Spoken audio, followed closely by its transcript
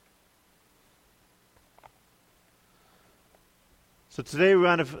So today we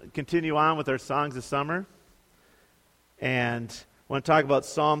want to continue on with our Songs of Summer, and I want to talk about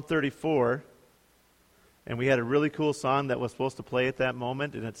Psalm 34. And we had a really cool song that was supposed to play at that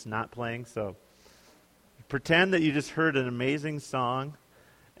moment, and it's not playing. So pretend that you just heard an amazing song,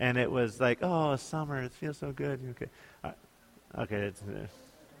 and it was like, oh, summer, it feels so good. Okay, okay.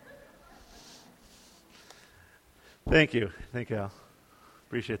 Thank you, Al.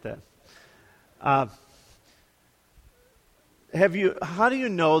 Appreciate that. How do you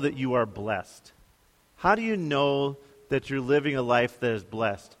know that you are blessed? How do you know that you're living a life that is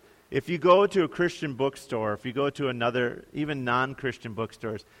blessed? If you go to a Christian bookstore, if you go to another, even non-Christian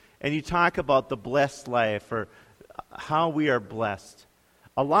bookstores, and you talk about the blessed life or how we are blessed,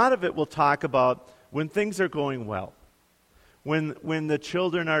 a lot of it will talk about when things are going well, when the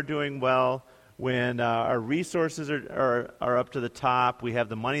children are doing well, when our resources are up to the top, we have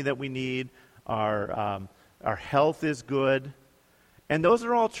the money that we need, our health is good. And those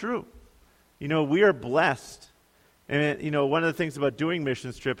are all true. You know, we are blessed. And, you know, one of the things about doing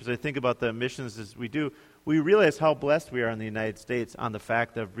missions trips, as I think about the missions as we do, we realize how blessed we are in the United States on the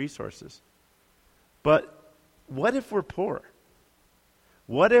fact of resources. But what if we're poor?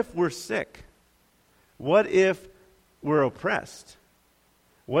 What if we're sick? What if we're oppressed?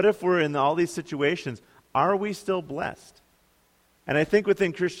 What if we're in all these situations? Are we still blessed? And I think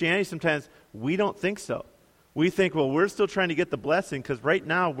within Christianity sometimes we don't think so. We think, well, we're still trying to get the blessing because right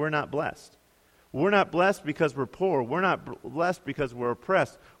now we're not blessed. We're not blessed because we're poor. We're not blessed because we're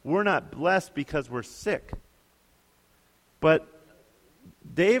oppressed. We're not blessed because we're sick. But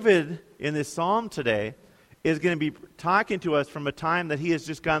David, in this psalm today, is going to be talking to us from a time that he has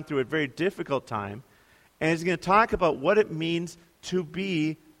just gone through a very difficult time, and he's going to talk about what it means to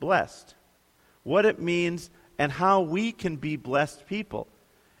be blessed, what it means and how we can be blessed people.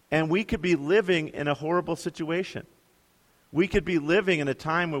 And we could be living in a horrible situation. We could be living in a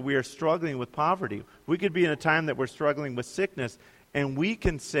time where we are struggling with poverty. We could be in a time that we're struggling with sickness, and we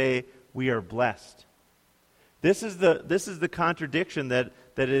can say we are blessed. This is the contradiction that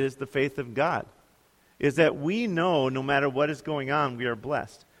it is the faith of God, is that we know no matter what is going on, we are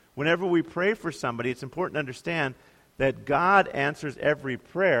blessed. Whenever we pray for somebody, it's important to understand that God answers every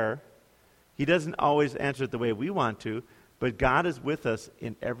prayer. He doesn't always answer it the way we want to, but God is with us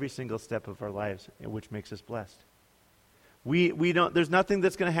in every single step of our lives, which makes us blessed. We don't. There's nothing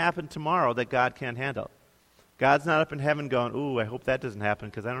that's going to happen tomorrow that God can't handle. God's not up in heaven going, ooh, I hope that doesn't happen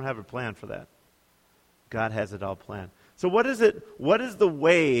because I don't have a plan for that. God has it all planned. So what is it? What is the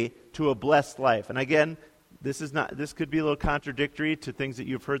way to a blessed life? And again, this could be a little contradictory to things that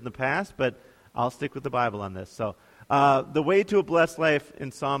you've heard in the past, but I'll stick with the Bible on this. So the way to a blessed life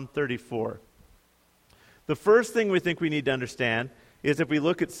in Psalm 34. The first thing we think we need to understand is if we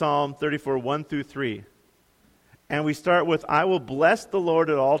look at Psalm 34, 1 through 3, and we start with, I will bless the Lord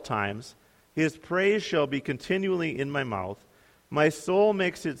at all times. His praise shall be continually in my mouth. My soul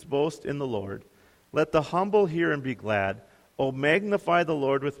makes its boast in the Lord. Let the humble hear and be glad. O magnify the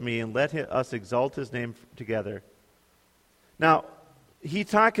Lord with me, and let us exalt his name together. Now, he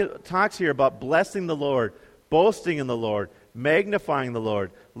talks here about blessing the Lord, boasting in the Lord, magnifying the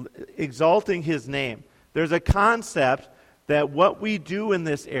Lord, exalting his name. There's a concept that what we do in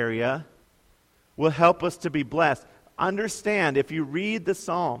this area will help us to be blessed. Understand, if you read the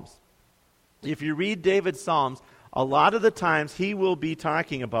Psalms, if you read David's Psalms, a lot of the times he will be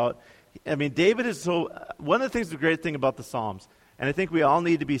talking about, David is one of the things, the great thing about the Psalms, and I think we all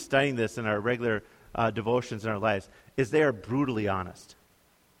need to be studying this in our regular devotions in our lives, is they are brutally honest.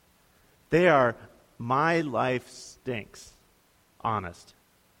 They are, my life stinks, honest.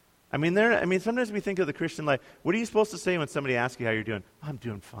 Sometimes we think of the Christian life. What are you supposed to say when somebody asks you how you're doing? I'm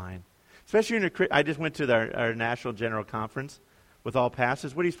doing fine. Especially I just went to our National General Conference with all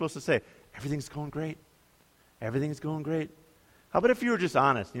pastors. What are you supposed to say? Everything's going great. Everything's going great. How about if you were just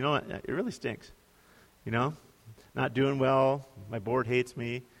honest? You know what? It really stinks. You know? Not doing well. My board hates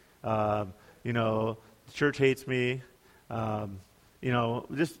me. The church hates me.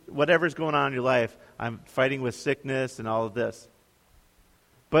 Just whatever's going on in your life. I'm fighting with sickness and all of this.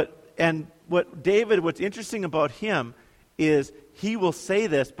 What's interesting about him is he will say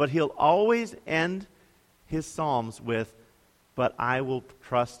this, but he'll always end his Psalms with, but I will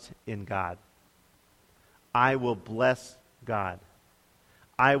trust in God. I will bless God.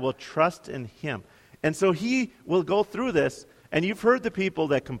 I will trust in him. And so he will go through this, and you've heard the people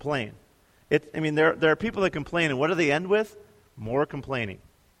that complain. There are people that complain, and what do they end with? More complaining.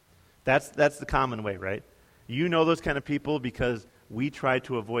 That's the common way, right? You know those kind of people because we try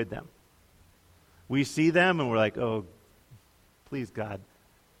to avoid them. We see them and we're like, oh, please God,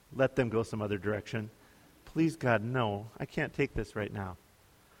 let them go some other direction. please, God, no, I can't take this right now.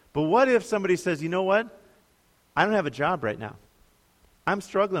 But what if somebody says, you know what? I don't have a job right now. I'm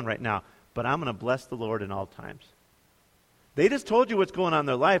struggling right now, but I'm going to bless the Lord in all times. They just told you what's going on in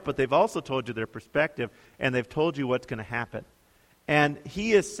their life, but they've also told you their perspective, and they've told you what's going to happen. And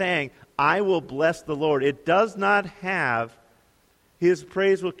he is saying, I will bless the Lord. It does not have, his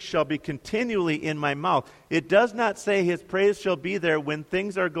praise shall be continually in my mouth. It does not say his praise shall be there when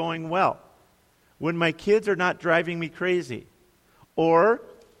things are going well, when my kids are not driving me crazy, or,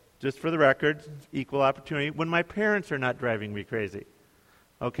 just for the record, equal opportunity, when my parents are not driving me crazy.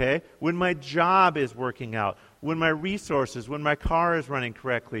 Okay? When my job is working out, when my resources, when my car is running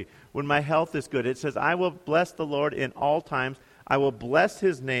correctly, when my health is good. It says, I will bless the Lord in all times. I will bless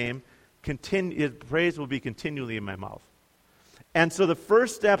his name. His praise will be continually in my mouth. And so the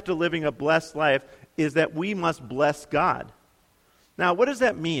first step to living a blessed life is that we must bless God. Now, what does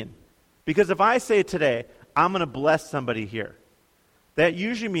that mean? Because if I say today, I'm going to bless somebody here, that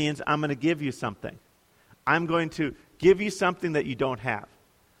usually means I'm going to give you something. I'm going to give you something that you don't have.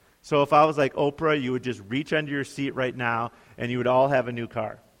 So if I was like Oprah, you would just reach under your seat right now, and you would all have a new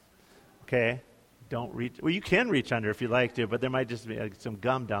car. Okay? Don't reach. Well, you can reach under if you like to, but there might just be some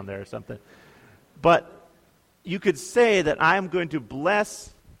gum down there or something. But you could say that I'm going to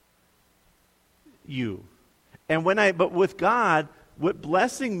bless you. But with God, what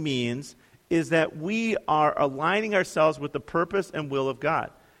blessing means is that we are aligning ourselves with the purpose and will of God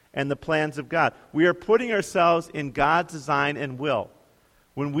and the plans of God. We are putting ourselves in God's design and will.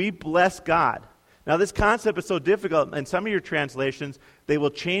 When we bless God. Now, this concept is so difficult. In some of your translations, they will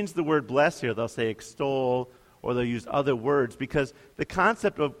change the word bless here. They'll say extol, or they'll use other words, because the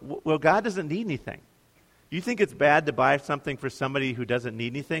concept of, well, God doesn't need anything. You think it's bad to buy something for somebody who doesn't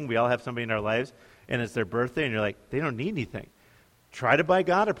need anything? We all have somebody in our lives, and it's their birthday, and you're like, they don't need anything. Try to buy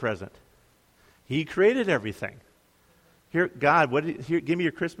God a present. He created everything. Here, God, give me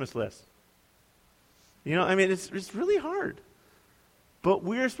your Christmas list. You know, I mean, it's really hard. But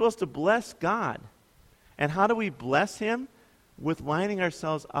we're supposed to bless God. And how do we bless him? With lining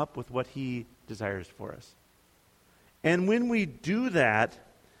ourselves up with what he desires for us. And when we do that,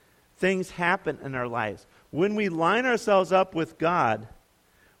 things happen in our lives. When we line ourselves up with God,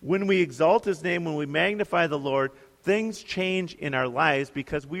 when we exalt his name, when we magnify the Lord, things change in our lives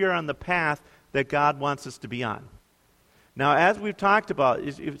because we are on the path that God wants us to be on. Now, as we've talked about,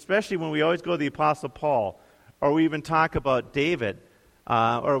 especially when we always go to the Apostle Paul, or we even talk about David,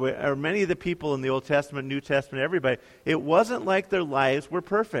 or many of the people in the Old Testament, New Testament, everybody, it wasn't like their lives were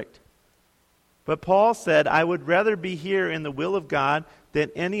perfect. But Paul said, I would rather be here in the will of God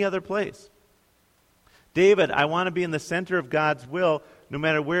than any other place. David, I want to be in the center of God's will no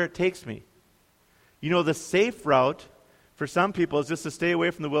matter where it takes me. You know, the safe route for some people is just to stay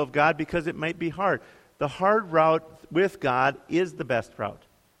away from the will of God because it might be hard. The hard route with God is the best route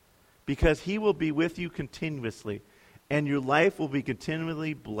because he will be with you continuously. And your life will be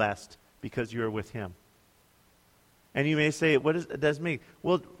continually blessed because you are with him. And you may say, what does that mean?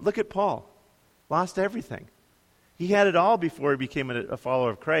 Well, look at Paul. Lost everything. He had it all before he became a follower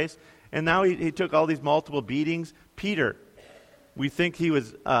of Christ. And now he took all these multiple beatings. Peter, we think he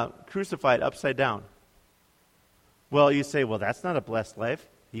was crucified upside down. Well, you say, well, that's not a blessed life.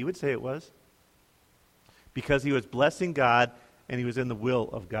 He would say it was. Because he was blessing God and he was in the will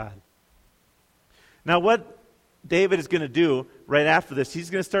of God. Now, what David is going to do right after this, he's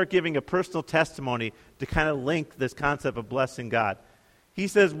going to start giving a personal testimony to kind of link this concept of blessing God. He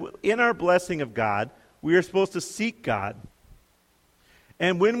says, in our blessing of God, we are supposed to seek God.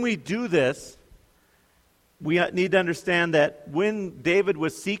 And when we do this, we need to understand that when David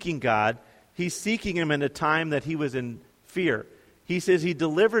was seeking God, he's seeking him in a time that he was in fear. He says, he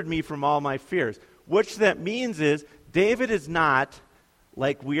delivered me from all my fears. Which that means is, David is not,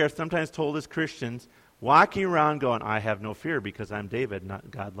 like we are sometimes told as Christians, walking around going, I have no fear because I'm David, not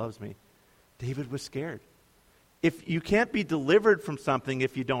God loves me. David was scared. If you can't be delivered from something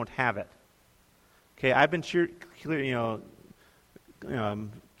if you don't have it. Okay, I've been cured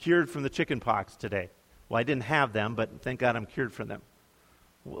from the chicken pox today. Well, I didn't have them, but thank God I'm cured from them.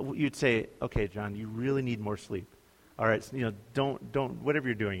 You'd say, okay, John, you really need more sleep. All right, don't whatever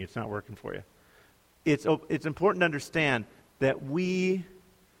you're doing, it's not working for you. It's important to understand that we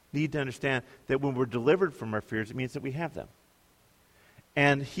need to understand that when we're delivered from our fears, it means that we have them.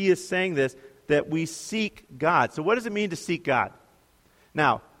 And he is saying this, that we seek God. So what does it mean to seek God?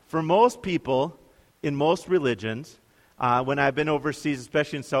 Now, for most people, in most religions, when I've been overseas,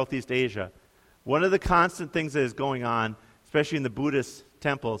 especially in Southeast Asia, one of the constant things that is going on, especially in the Buddhist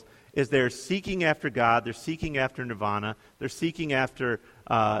temples, is they're seeking after God, they're seeking after nirvana, they're seeking after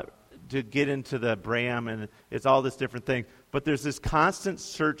to get into the Bram, and it's all this different thing. But there's this constant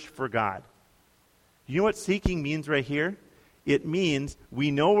search for God. You know what seeking means right here? It means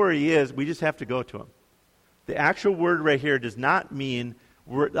we know where he is, we just have to go to him. The actual word right here does not mean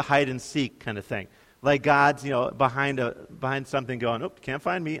we're the hide and seek kind of thing. Like God's, behind something going, oh, can't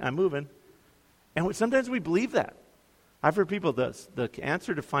find me, I'm moving. And sometimes we believe that. I've heard people, the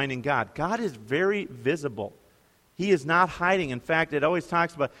answer to finding God is very visible. He is not hiding. In fact, it always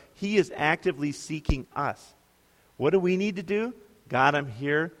talks about he is actively seeking us. What do we need to do? God, I'm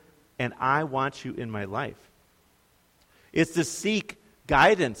here, and I want you in my life. It's to seek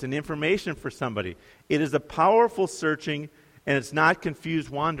guidance and information for somebody. It is a powerful searching, and it's not confused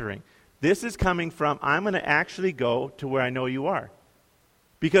wandering. This is coming from, I'm going to actually go to where I know you are.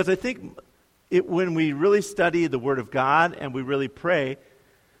 Because I think when we really study the Word of God and we really pray,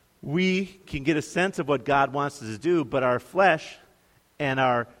 we can get a sense of what God wants us to do, but our flesh and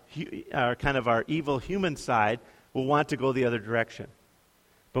our kind of our evil human side will want to go the other direction.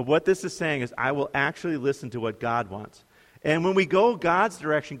 But what this is saying is, I will actually listen to what God wants. And when we go God's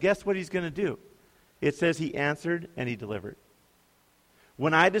direction, guess what he's going to do? It says he answered and he delivered.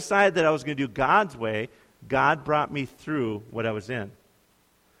 When I decided that I was going to do God's way, God brought me through what I was in.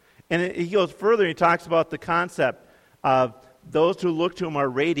 And he goes further, he talks about the concept of those who look to him are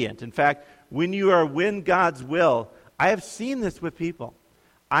radiant. In fact, when you are in God's will, I have seen this with people.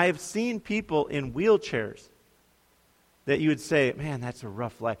 I have seen people in wheelchairs that you would say, man, that's a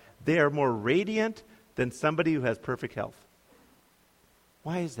rough life. They are more radiant than somebody who has perfect health.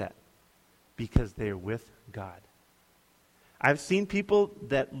 Why is that? Because they are with God. I've seen people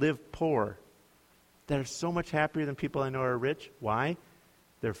that live poor that are so much happier than people I know are rich. Why?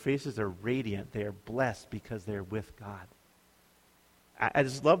 Their faces are radiant. They are blessed because they're with God. I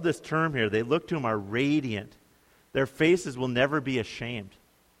just love this term here. They look to him are radiant. Their faces will never be ashamed.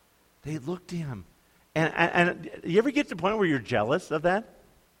 They look to him. And you ever get to the point where you're jealous of that?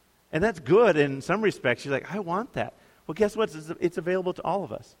 And that's good in some respects. You're like, I want that. Well, guess what? It's available to all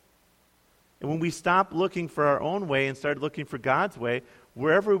of us. And when we stop looking for our own way and start looking for God's way,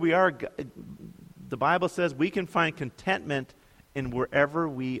 wherever we are, the Bible says we can find contentment in wherever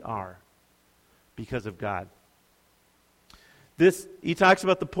we are because of God. He talks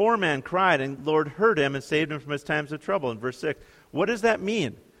about the poor man cried, and the Lord heard him and saved him from his times of trouble in verse 6. What does that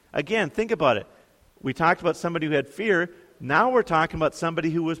mean? Again, think about it. We talked about somebody who had fear. Now we're talking about somebody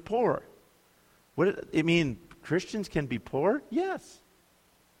who was poor. It mean Christians can be poor? Yes.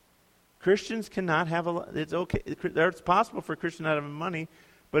 Christians cannot have it's okay. It's possible for a Christian not having money,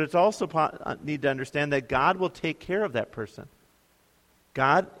 but it's also need to understand that God will take care of that person.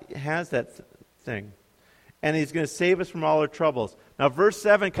 God has that thing. And he's going to save us from all our troubles. Now, verse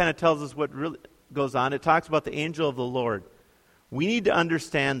 7 kind of tells us what really goes on. It talks about the angel of the Lord. We need to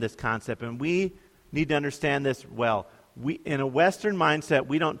understand this concept, and we need to understand this well. In a Western mindset,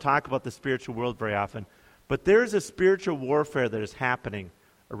 we don't talk about the spiritual world very often, but there's a spiritual warfare that is happening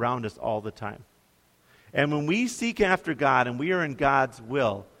around us all the time. And when we seek after God and we are in God's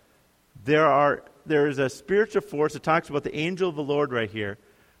will, there is a spiritual force. It talks about the angel of the Lord right here,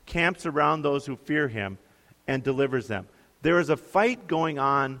 camps around those who fear him and delivers them. There is a fight going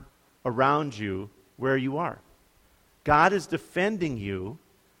on around you where you are. God is defending you,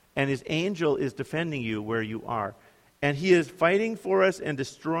 and his angel is defending you where you are. And he is fighting for us and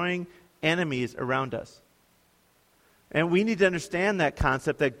destroying enemies around us. And we need to understand that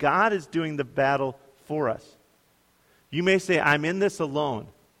concept that God is doing the battle for us. You may say, I'm in this alone.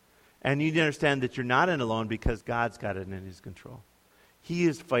 And you need to understand that you're not in alone because God's got it in his control. He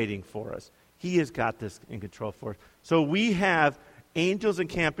is fighting for us. He has got this in control for us. So we have angels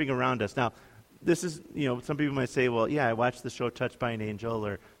encamping around us. Now, this is, some people might say, well, yeah, I watched the show Touched by an Angel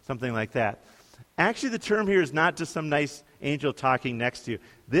or something like that. Actually, the term here is not just some nice angel talking next to you.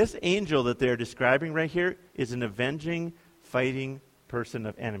 This angel that they're describing right here is an avenging, fighting person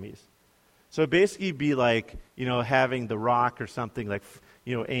of enemies. So basically it'd be like, having the Rock or something like,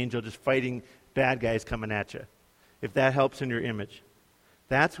 angel just fighting bad guys coming at you. If that helps in your image.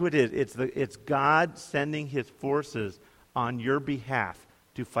 That's what it is. It's God sending his forces on your behalf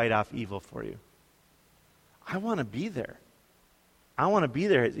to fight off evil for you. I want to be there. I want to be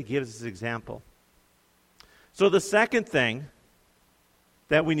there. It gives us an example. So the second thing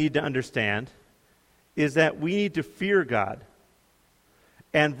that we need to understand is that we need to fear God.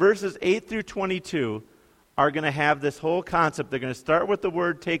 And verses 8 through 22 are going to have this whole concept. They're going to start with the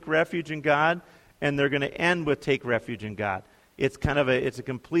word take refuge in God, and they're going to end with take refuge in God. It's it's a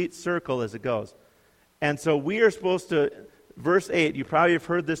complete circle as it goes. And so we are supposed to, verse 8, you probably have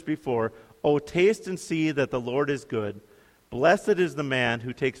heard this before, oh, taste and see that the Lord is good. Blessed is the man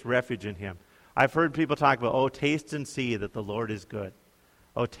who takes refuge in him. I've heard people talk about, oh, taste and see that the Lord is good.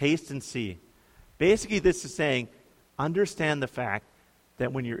 Oh, taste and see. Basically, this is saying, understand the fact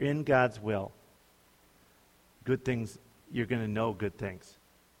that when you're in God's will, good things, you're going to know good things.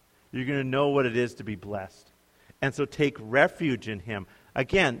 You're going to know what it is to be blessed. And so take refuge in him.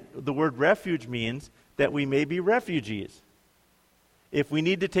 Again, the word refuge means that we may be refugees. If we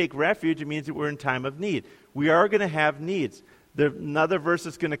need to take refuge, it means that we're in time of need. We are going to have needs. Another verse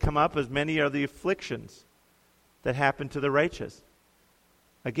that's going to come up is many are the afflictions that happen to the righteous.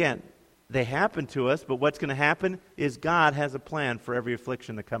 Again, they happen to us, but what's going to happen is God has a plan for every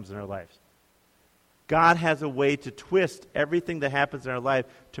affliction that comes in our lives. God has a way to twist everything that happens in our life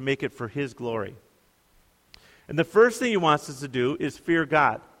to make it for his glory. And the first thing he wants us to do is fear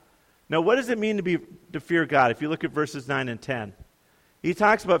God. Now, what does it mean to fear God? If you look at verses 9 and 10. He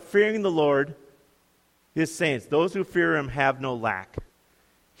talks about fearing the Lord, his saints. Those who fear him have no lack.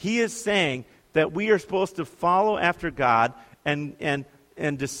 He is saying that we are supposed to follow after God and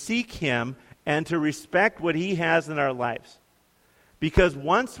to seek him and to respect what he has in our lives. Because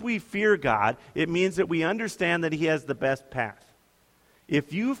once we fear God, it means that we understand that he has the best path.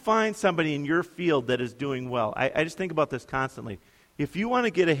 If you find somebody in your field that is doing well, I just think about this constantly. If you want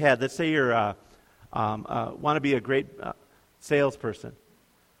to get ahead, let's say you want to be a great salesperson,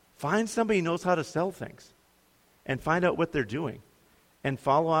 find somebody who knows how to sell things and find out what they're doing and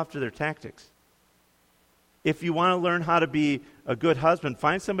follow after their tactics. If you want to learn how to be a good husband,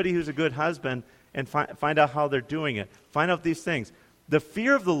 find somebody who's a good husband and find out how they're doing it. Find out these things. The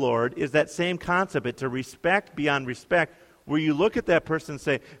fear of the Lord is that same concept. It's a respect beyond respect, where you look at that person and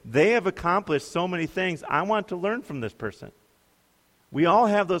say, they have accomplished so many things. I want to learn from this person. We all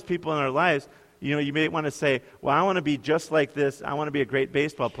have those people in our lives. You know, you may want to say, well, I want to be just like this. I want to be a great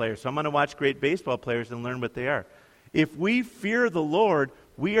baseball player. So I'm going to watch great baseball players and learn what they are. If we fear the Lord,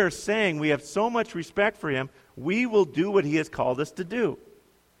 we are saying we have so much respect for him, we will do what he has called us to do.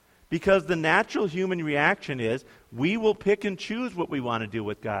 Because the natural human reaction is we will pick and choose what we want to do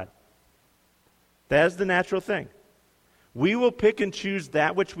with God. That is the natural thing. We will pick and choose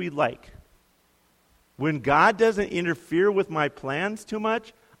that which we like. When God doesn't interfere with my plans too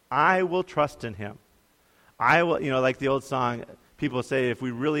much, I will trust in him. I will, like the old song, people say if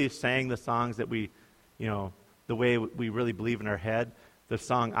we really sang the songs that we, the way we really believe in our head, the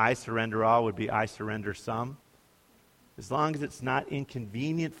song I Surrender All would be I Surrender Some. As long as it's not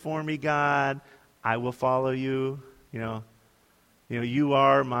inconvenient for me, God, I will follow you. You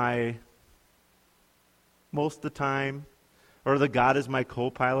are my most of the time. Or the God is my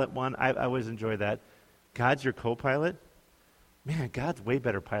co-pilot one. I always enjoy that. God's your co-pilot? Man, God's way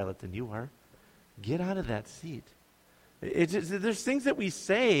better pilot than you are. Get out of that seat. There's things that we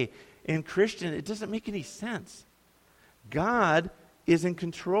say in Christian, it doesn't make any sense. God is in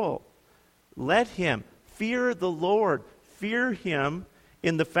control. Let him. Fear the Lord. Fear him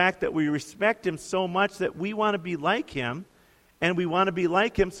in the fact that we respect him so much that we want to be like him, and we want to be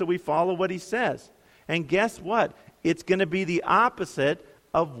like him so we follow what he says. And guess what? It's going to be the opposite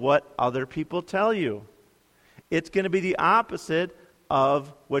of what other people tell you. It's going to be the opposite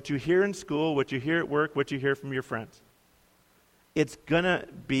of what you hear in school, what you hear at work, what you hear from your friends. It's going to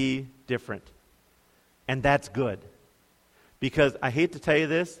be different. And that's good. Because I hate to tell you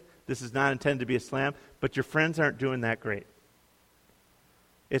this is not intended to be a slam, but your friends aren't doing that great.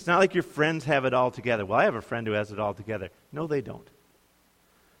 It's not like your friends have it all together. Well, I have a friend who has it all together. No, they don't.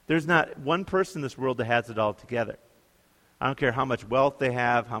 There's not one person in this world that has it all together. I don't care how much wealth they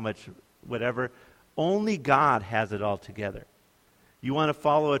have, how much whatever. Only God has it all together. You want to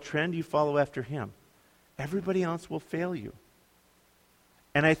follow a trend, you follow after him. Everybody else will fail you.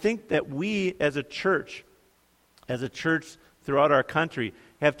 And I think that we as a church throughout our country,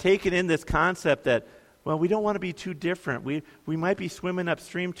 have taken in this concept that, well, we don't want to be too different. We might be swimming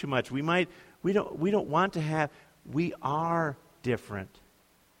upstream too much. We don't want to have, we are different.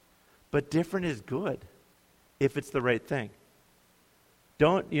 But different is good if it's the right thing.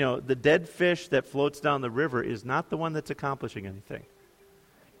 The dead fish that floats down the river is not the one that's accomplishing anything.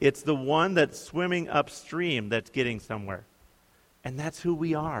 It's the one that's swimming upstream that's getting somewhere. And that's who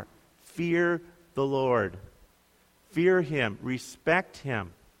we are. Fear the Lord. Fear him. Respect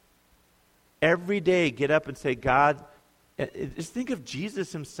him. Every day get up and say, God, just think of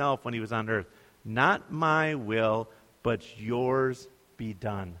Jesus himself when he was on earth. Not my will, but yours be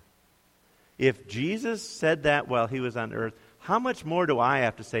done. If Jesus said that while he was on earth, how much more do I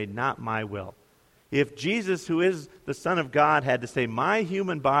have to say, not my will? If Jesus, who is the Son of God, had to say, my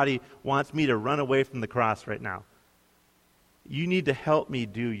human body wants me to run away from the cross right now. You need to help me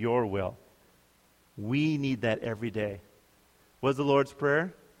do your will. We need that every day. What's the Lord's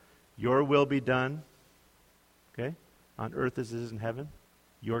Prayer? Your will be done, okay, on earth as it is in heaven.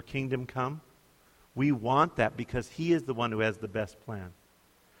 Your kingdom come. We want that because he is the one who has the best plan.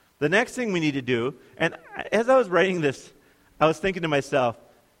 The next thing we need to do, and as I was writing this, I was thinking to myself,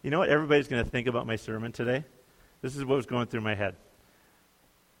 you know what everybody's going to think about my sermon today? This is what was going through my head.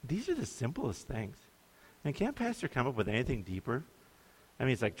 These are the simplest things. And can't Pastor come up with anything deeper? I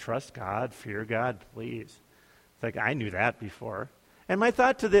mean, it's like, trust God, fear God, please. It's like, I knew that before. And my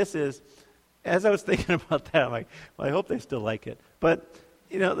thought to this is, as I was thinking about that, I'm like, well, I hope they still like it. But,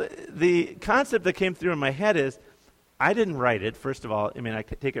 you know, the concept that came through in my head is, I didn't write it, first of all. I mean, I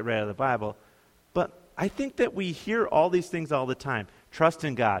could take it right out of the Bible. But I think that we hear all these things all the time. Trust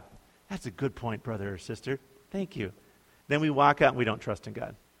in God. That's a good point, brother or sister. Thank you. Then we walk out and we don't trust in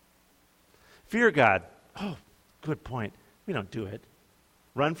God. Fear God. Oh, good point. We don't do it.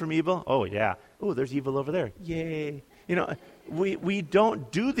 Run from evil? Oh, yeah. Oh, there's evil over there. Yay. You know, we don't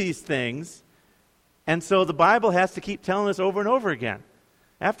do these things, and so the Bible has to keep telling us over and over again.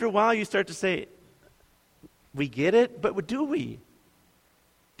 After a while, you start to say, we get it, but do we?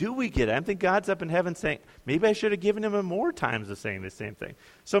 Do we get it? I think God's up in heaven saying, maybe I should have given him more times of saying the same thing.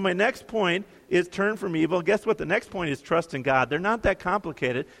 So my next point is turn from evil. Guess what? The next point is trust in God. They're not that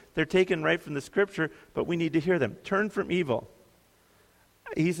complicated. They're taken right from the Scripture, but we need to hear them. Turn from evil.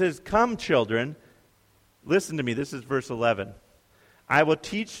 He says, come, children. Listen to me. This is verse 11. I will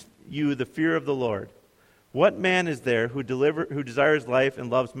teach you the fear of the Lord. What man is there who desires life and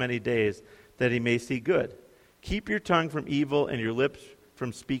loves many days, that he may see good? Keep your tongue from evil and your lips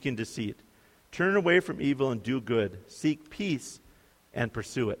from speaking deceit. Turn away from evil and do good. Seek peace and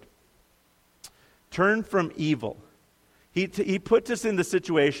pursue it. Turn from evil. He puts us in the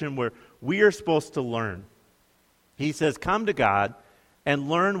situation where we are supposed to learn. He says, come to God and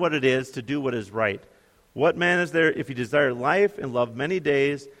learn what it is to do what is right. What man is there, if he desire life and love many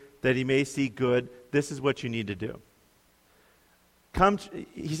days, that he may see good? This is what you need to do. Come,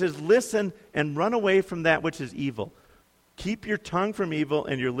 he says, listen and run away from that which is evil. Keep your tongue from evil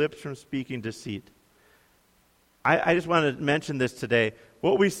and your lips from speaking deceit. I just want to mention this today.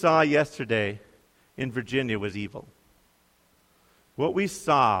 What we saw yesterday in Virginia was evil. What we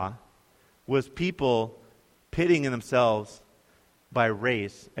saw was people pitting themselves by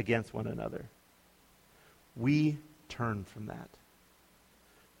race against one another. We turn from that.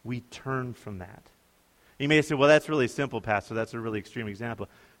 We turn from that. You may say, well, that's really simple, Pastor. That's a really extreme example.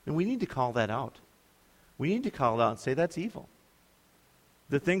 And we need to call that out. We need to call it out and say that's evil.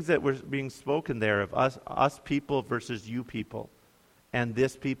 The things that were being spoken there of us people versus you people, and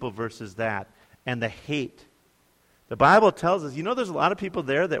this people versus that, and the hate. The Bible tells us, you know, there's a lot of people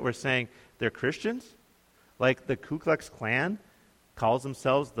there that were saying they're Christians. Like the Ku Klux Klan calls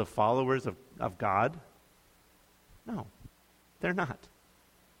themselves the followers of God. No, they're not.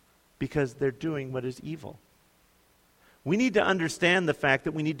 Because they're doing what is evil. We need to understand the fact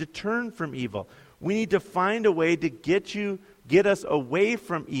that we need to turn from evil. We need to find a way to get us away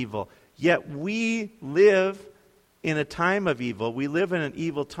from evil. Yet we live in a time of evil. We live in an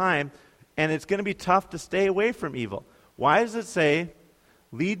evil time, and it's going to be tough to stay away from evil. Why does it say,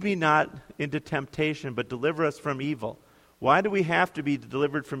 lead me not into temptation, but deliver us from evil? Why do we have to be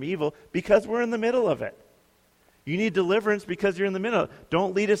delivered from evil? Because we're in the middle of it. You need deliverance because you're in the middle.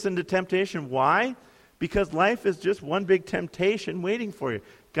 Don't lead us into temptation. Why? Because life is just one big temptation waiting for you.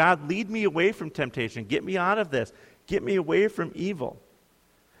 God, lead me away from temptation. Get me out of this. Get me away from evil.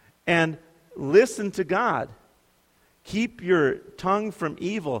 And listen to God. Keep your tongue from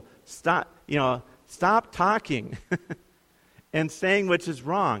evil. Stop talking and saying which is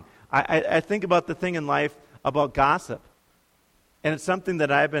wrong. I think about the thing in life about gossip. And it's something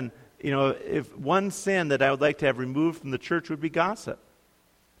that I've been, if one sin that I would like to have removed from the church would be gossip.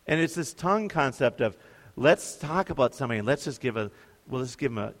 And it's this tongue concept of, let's talk about somebody and let's give them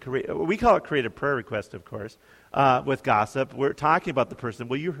we call it creative prayer request, of course, with gossip. We're talking about the person.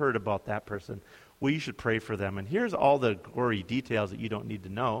 Well, you heard about that person. Well, you should pray for them. And here's all the gory details that you don't need to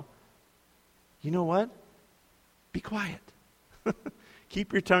know. You know what? Be quiet.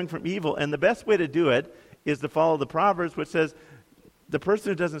 Keep your tongue from evil. And the best way to do it is to follow the Proverbs, which says, the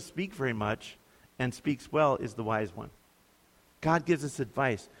person who doesn't speak very much and speaks well is the wise one. God gives us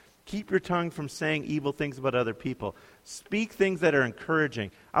advice. Keep your tongue from saying evil things about other people. Speak things that are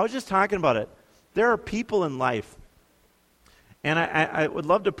encouraging. I was just talking about it. There are people in life, and I would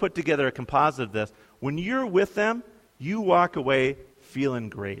love to put together a composite of this. When you're with them, you walk away feeling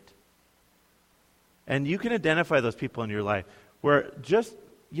great. And you can identify those people in your life where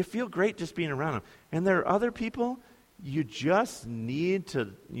you feel great just being around them. And there are other people you just need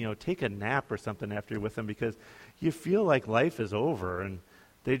to, take a nap or something after you're with them because you feel like life is over and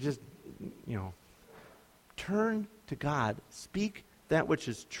they just, turn to God. Speak that which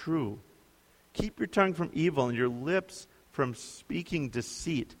is true. Keep your tongue from evil and your lips from speaking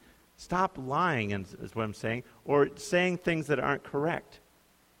deceit. Stop lying, is what I'm saying, or saying things that aren't correct.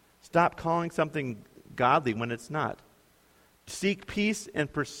 Stop calling something godly when it's not. Seek peace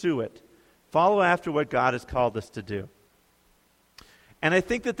and pursue it. Follow after what God has called us to do. And I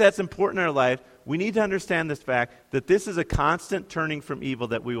think that that's important in our life. We need to understand this fact that this is a constant turning from evil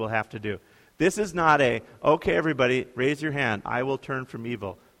that we will have to do. This is not okay, everybody, raise your hand. I will turn from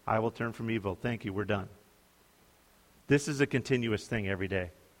evil. I will turn from evil. Thank you, we're done. This is a continuous thing every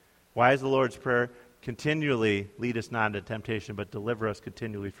day. Why is the Lord's Prayer? Continually lead us not into temptation, but deliver us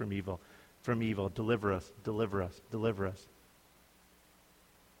continually from evil. From evil, deliver us, deliver us, deliver us.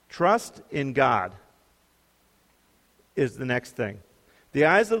 Trust in God is the next thing. The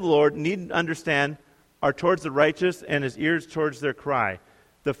eyes of the Lord, need to understand, are towards the righteous, and his ears towards their cry.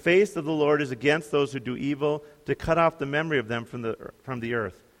 The face of the Lord is against those who do evil, to cut off the memory of them from the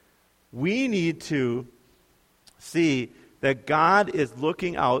earth. We need to see that God is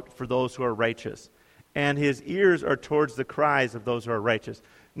looking out for those who are righteous, and his ears are towards the cries of those who are righteous.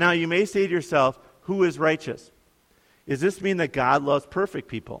 Now, you may say to yourself, who is righteous? Does this mean that God loves perfect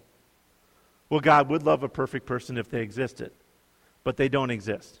people? Well, God would love a perfect person if they existed, but they don't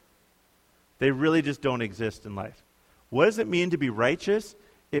exist. They really just don't exist in life. What does it mean to be righteous?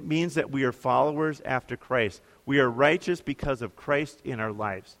 It means that we are followers after Christ. We are righteous because of Christ in our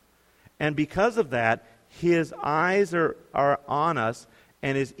lives. And because of that, his eyes are on us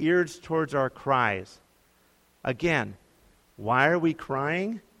and his ears towards our cries. Again, why are we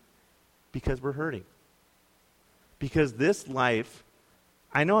crying? Because we're hurting. Because this life,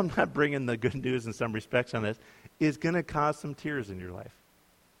 I know I'm not bringing the good news in some respects on this, is going to cause some tears in your life.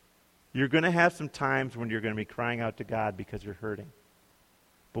 You're going to have some times when you're going to be crying out to God because you're hurting.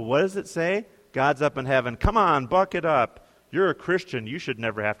 But what does it say? God's up in heaven. Come on, buck it up. You're a Christian. You should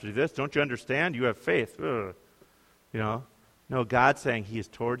never have to do this. Don't you understand? You have faith. Ugh. No, God's saying he is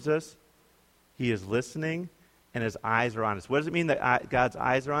towards us. He is listening, and his eyes are on us. What does it mean that God's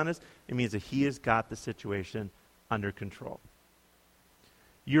eyes are on us? It means that he has got the situation under control.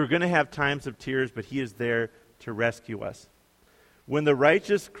 You're going to have times of tears, but he is there to rescue us. When the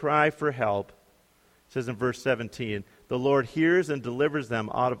righteous cry for help, it says in verse 17, the Lord hears and delivers them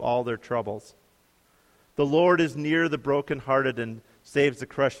out of all their troubles. The Lord is near the brokenhearted and saves the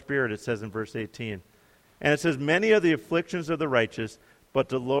crushed spirit, it says in verse 18. And it says, many are the afflictions of the righteous, but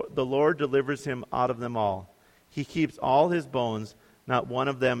the Lord delivers him out of them all. He keeps all his bones, not one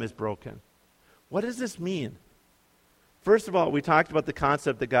of them is broken. What does this mean? First of all, we talked about the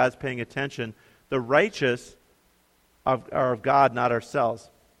concept that God's paying attention. The righteous are of God, not ourselves.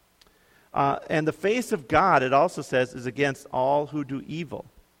 And the face of God, it also says, is against all who do evil.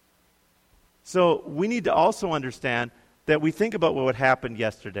 So we need to also understand that we think about what happened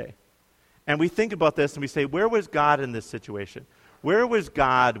yesterday. And we think about this and we say, where was God in this situation? Where was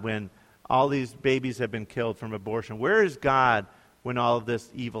God when all these babies have been killed from abortion? Where is God when all of this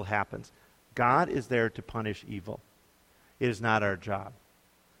evil happens? God is there to punish evil. It is not our job.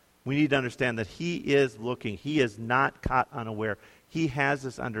 We need to understand that he is looking. He is not caught unaware. He has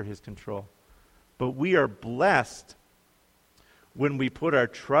us under his control. But we are blessed when we put our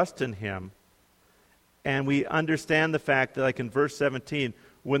trust in him and we understand the fact that, like in verse 17,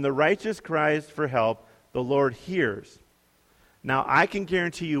 when the righteous cries for help, the Lord hears. Now, I can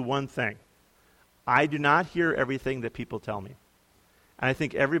guarantee you one thing. I do not hear everything that people tell me. And I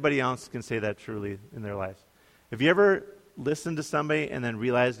think everybody else can say that truly in their lives. Have you ever listened to somebody and then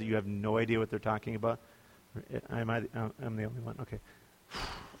realized that you have no idea what they're talking about? I'm the only one. Okay.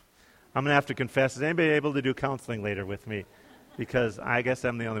 I'm going to have to confess. Is anybody able to do counseling later with me? Because I guess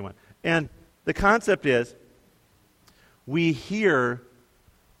I'm the only one. And the concept is, we hear,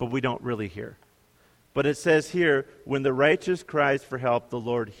 but we don't really hear. But it says here, when the righteous cries for help, the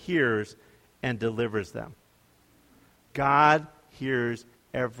Lord hears and delivers them. God hears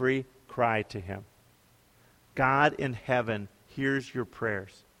every cry to him. God in heaven hears your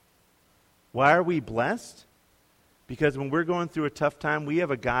prayers. Why are we blessed? Because when we're going through a tough time, we have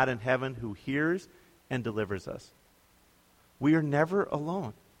a God in heaven who hears and delivers us. We are never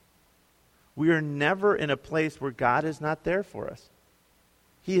alone. We are never in a place where God is not there for us.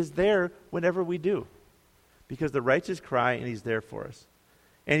 He is there whenever we do. Because the righteous cry and he's there for us.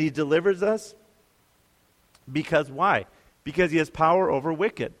 And he delivers us because why? Because he has power over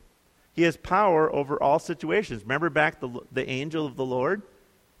wicked. He has power over all situations. Remember back the angel of the Lord?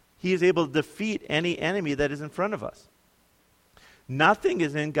 He is able to defeat any enemy that is in front of us. Nothing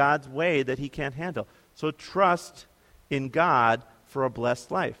is in God's way that he can't handle. So trust in God for a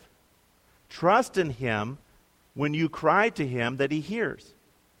blessed life. Trust in Him when you cry to Him that He hears.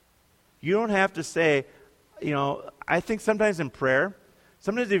 You don't have to say, I think sometimes in prayer,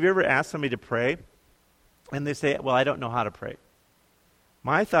 sometimes have you ever asked somebody to pray and they say, well, I don't know how to pray.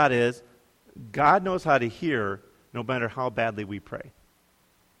 My thought is, God knows how to hear no matter how badly we pray.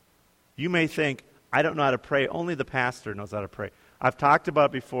 You may think, I don't know how to pray. Only the pastor knows how to pray. I've talked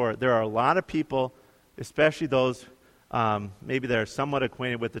about it before. There are a lot of people, especially those maybe that are somewhat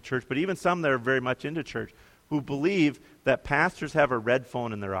acquainted with the church, but even some that are very much into church, who believe that pastors have a red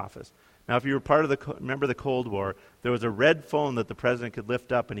phone in their office. Now, if you were part of remember the Cold War, there was a red phone that the president could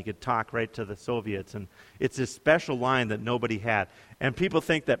lift up and he could talk right to the Soviets. And it's this special line that nobody had. And people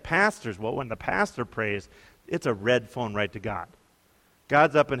think that pastors, well, when the pastor prays, it's a red phone right to God.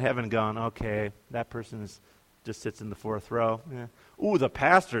 God's up in heaven going, okay, that person just sits in the fourth row. Yeah. Ooh, the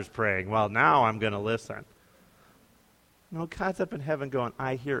pastor's praying. Well, now I'm going to listen. No, God's up in heaven going,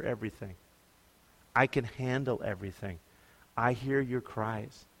 I hear everything. I can handle everything. I hear your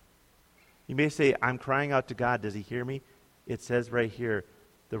cries. You may say, I'm crying out to God. Does He hear me? It says right here,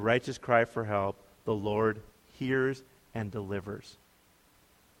 the righteous cry for help. The Lord hears and delivers.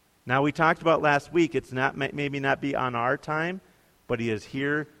 Now, we talked about last week, it's not maybe not be on our time, but He is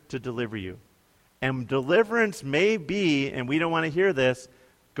here to deliver you. And deliverance may be, and we don't want to hear this,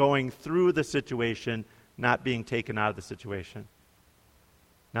 going through the situation, not being taken out of the situation.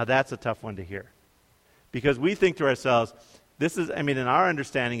 Now, that's a tough one to hear. Because we think to ourselves, in our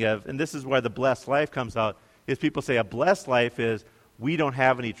understanding of, and this is where the blessed life comes out, is people say a blessed life is we don't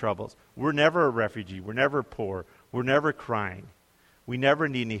have any troubles. We're never a refugee. We're never poor. We're never crying. We never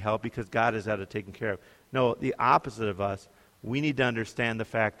need any help because God has had it taken care of. No, the opposite of us. We need to understand the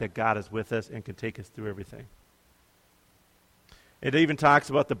fact that God is with us and can take us through everything. It even talks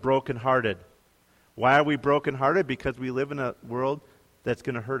about the brokenhearted. Why are we brokenhearted? Because we live in a world that's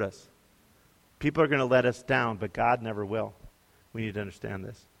going to hurt us. People are going to let us down, but God never will. We need to understand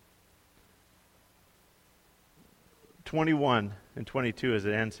this. 21 and 22 as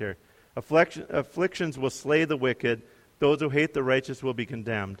it ends here. Afflictions will slay the wicked. Those who hate the righteous will be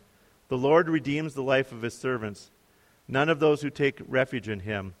condemned. The Lord redeems the life of His servants. None of those who take refuge in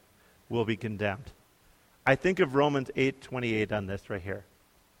Him will be condemned. I think of Romans 8:28 on this right here.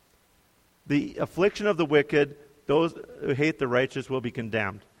 The affliction of the wicked, those who hate the righteous will be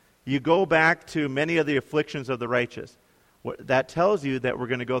condemned. You go back to many of the afflictions of the righteous. That tells you that we're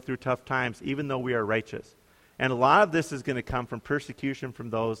going to go through tough times even though we are righteous. And a lot of this is going to come from persecution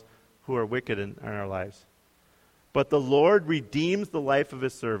from those who are wicked in our lives. But the Lord redeems the life of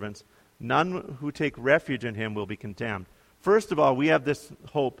His servants. None who take refuge in Him will be condemned. First of all, we have this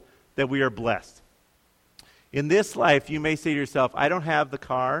hope that we are blessed. In this life, you may say to yourself, I don't have the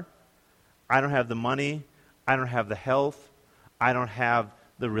car, I don't have the money, I don't have the health, I don't have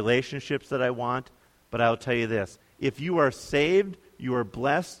the relationships that I want, but I'll tell you this. If you are saved, you are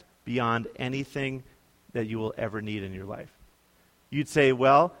blessed beyond anything that you will ever need in your life. You'd say,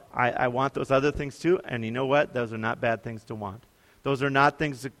 well, I want those other things too, and you know what? Those are not bad things to want. Those are not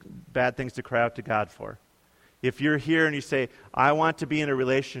bad things to cry out to God for. If you're here and you say, I want to be in a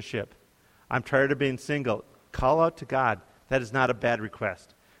relationship, I'm tired of being single, call out to God. That is not a bad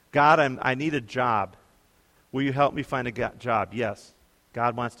request. God, I need a job. Will you help me find a job? Yes.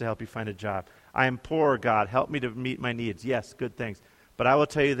 God wants to help you find a job. I am poor, God. Help me to meet my needs. Yes, good things. But I will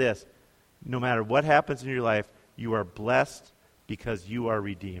tell you this. No matter what happens in your life, you are blessed because you are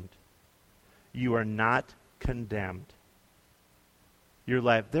redeemed. You are not condemned. Your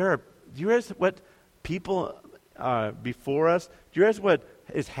life. Do you realize what people before us, do you realize what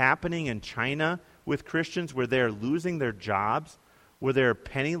is happening in China with Christians where they're losing their jobs, where they're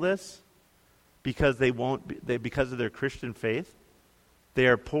penniless because because of their Christian faith? They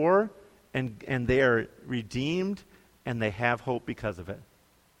are poor and they are redeemed and they have hope because of it.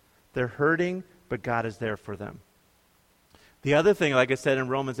 They're hurting, but God is there for them. The other thing, like I said in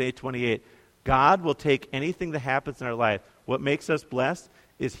Romans 8:28, God will take anything that happens in our life. What makes us blessed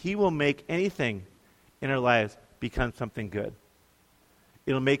is He will make anything in our lives become something good.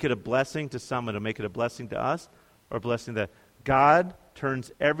 It'll make it a blessing to someone. It'll make it a blessing to us or a blessing to God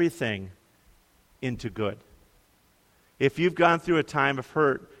turns everything into good. If you've gone through a time of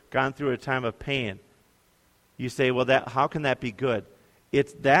hurt, gone through a time of pain, you say, well, how can that be good?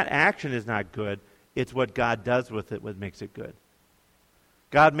 That action is not good. It's what God does with it what makes it good.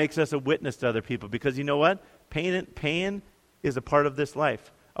 God makes us a witness to other people because you know what? Pain is a part of this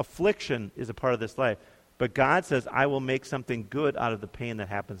life. Affliction is a part of this life. But God says, I will make something good out of the pain that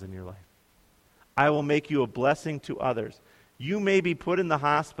happens in your life. I will make you a blessing to others. You may be put in the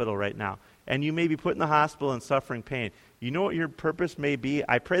hospital right now. and you may be put in the hospital and suffering pain. You know what your purpose may be?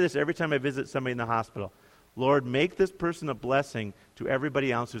 I pray this every time I visit somebody in the hospital. Lord, make this person a blessing to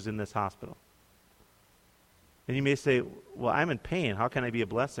everybody else who's in this hospital. And you may say, well, I'm in pain. How can I be a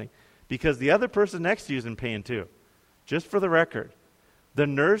blessing? Because the other person next to you is in pain too. Just for the record. The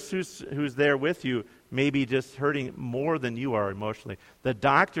nurse who's there with you may be just hurting more than you are emotionally. The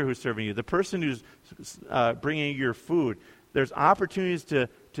doctor who's serving you, the person who's bringing you your food. There's opportunities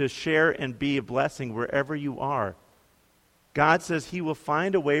to share and be a blessing wherever you are. God says he will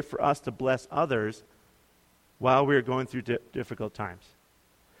find a way for us to bless others while we're going through difficult times.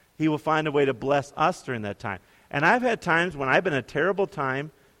 He will find a way to bless us during that time. And I've had times when I've been in a terrible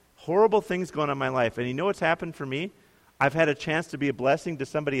time, horrible things going on in my life. And you know what's happened for me? I've had a chance to be a blessing to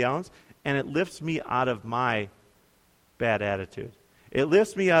somebody else, and it lifts me out of my bad attitude. It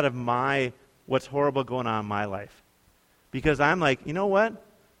lifts me out of what's horrible going on in my life. Because I'm like, you know what?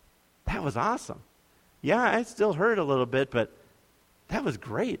 That was awesome. Yeah, I still hurt a little bit, but that was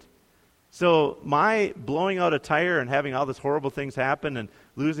great. So my blowing out a tire and having all these horrible things happen and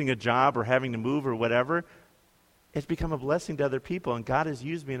losing a job or having to move or whatever, it's become a blessing to other people, and God has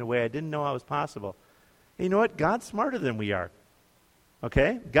used me in a way I didn't know I was possible. And you know what? God's smarter than we are.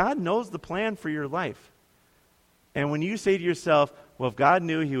 Okay? God knows the plan for your life. And when you say to yourself, well, if God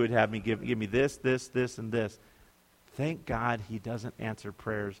knew he would have me give me this, this, this, and this, thank God he doesn't answer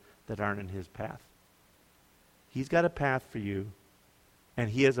prayers that aren't in his path. He's got a path for you, and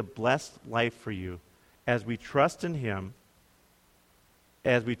he has a blessed life for you. As we trust in him,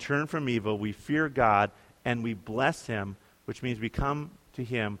 as we turn from evil, we fear God, and we bless him, which means we come to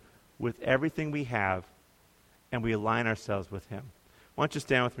him with everything we have, and we align ourselves with him. Why don't you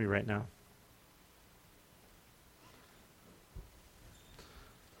stand with me right now?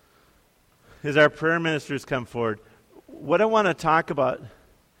 As our prayer ministers come forward, what I want to talk about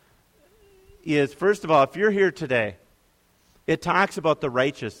is, first of all, if you're here today, it talks about the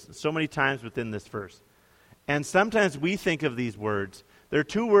righteous so many times within this verse. And sometimes we think of these words. There are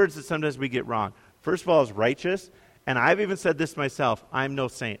two words that sometimes we get wrong. First of all is righteous, and I've even said this myself, I'm no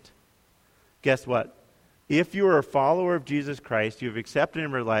saint. Guess what? If you are a follower of Jesus Christ, you have accepted him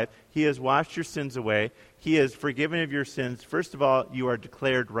in your life, he has washed your sins away, he has forgiven of your sins. First of all, you are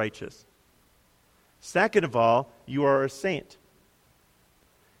declared righteous. Second of all, you are a saint.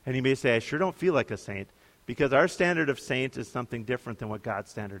 And you may say, I sure don't feel like a saint, because our standard of saint is something different than what God's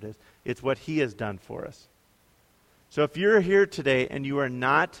standard is. It's what he has done for us. So if you're here today and you are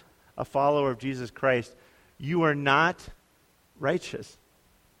not a follower of Jesus Christ, you are not righteous.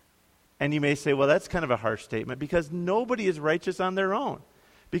 And you may say, well, that's kind of a harsh statement, because nobody is righteous on their own.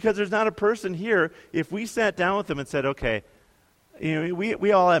 Because there's not a person here, if we sat down with them and said, okay, you know,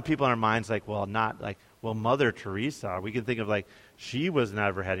 we all have people in our minds like, well, not like, well, Mother Teresa. We can think of like, she was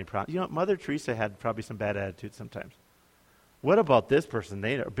never had any problems. You know, Mother Teresa had probably some bad attitude sometimes. What about this person?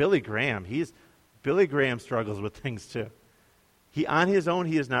 Billy Graham. Billy Graham struggles with things too. On his own,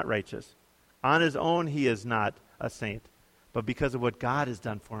 he is not righteous. On his own, he is not a saint. But because of what God has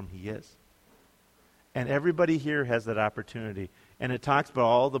done for him, he is. And everybody here has that opportunity. And it talks about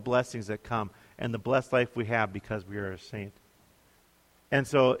all the blessings that come and the blessed life we have because we are a saint. And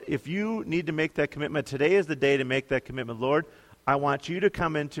so if you need to make that commitment, today is the day to make that commitment. Lord, I want you to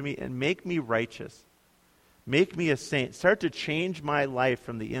come into me and make me righteous. Make me a saint. Start to change my life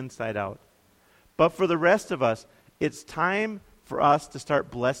from the inside out. But for the rest of us, it's time for us to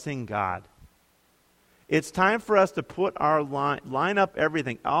start blessing God. It's time for us to put our line up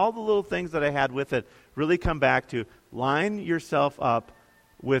everything. All the little things that I had with it really come back to line yourself up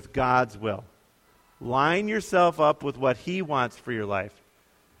with God's will. Line yourself up with what he wants for your life.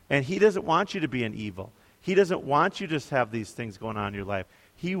 And he doesn't want you to be in evil. He doesn't want you to have these things going on in your life.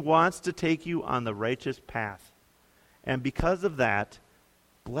 He wants to take you on the righteous path. And because of that,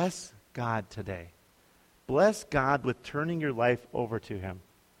 bless God today. Bless God with turning your life over to him.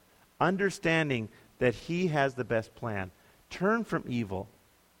 Understanding that he has the best plan. Turn from evil.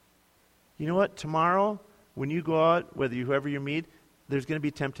 You know what? Tomorrow, when you go out, whoever you meet, there's going to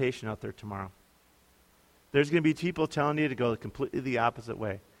be temptation out there tomorrow. There's going to be people telling you to go completely the opposite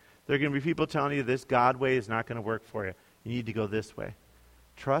way. There are going to be people telling you this God way is not going to work for you. You need to go this way.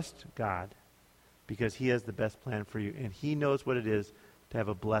 Trust God, because he has the best plan for you, and he knows what it is to have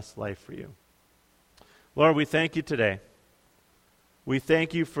a blessed life for you. Lord, we thank you today. We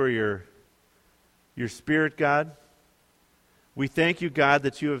thank you for your Spirit, God. We thank you, God,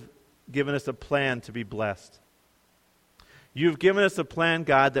 that you have given us a plan to be blessed. You've given us a plan,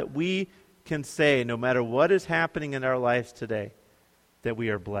 God, that we can say, no matter what is happening in our lives today, that we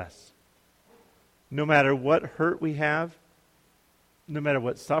are blessed. No matter what hurt we have, no matter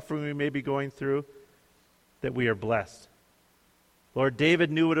what suffering we may be going through, that we are blessed. Lord,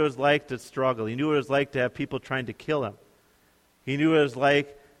 David knew what it was like to struggle. He knew what it was like to have people trying to kill him. He knew what it was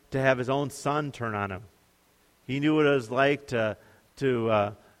like to have his own son turn on him. He knew what it was like to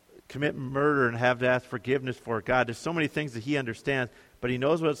commit murder and have to ask forgiveness for it. God, there's so many things that he understands, but he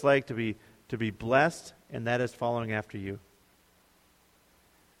knows what it's like to be blessed, and that is following after you.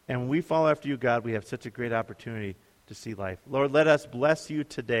 And when we follow after you, God, we have such a great opportunity to see life. Lord, let us bless you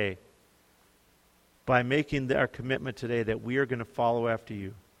today by making our commitment today that we are going to follow after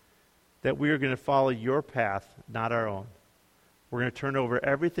you, that we are going to follow your path, not our own. We're going to turn over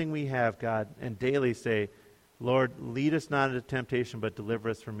everything we have, God, and daily say, Lord, lead us not into temptation, but deliver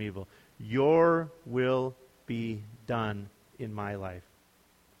us from evil. Your will be done in my life.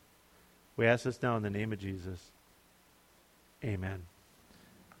 We ask this now in the name of Jesus. Amen.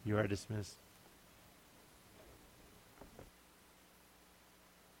 You are dismissed.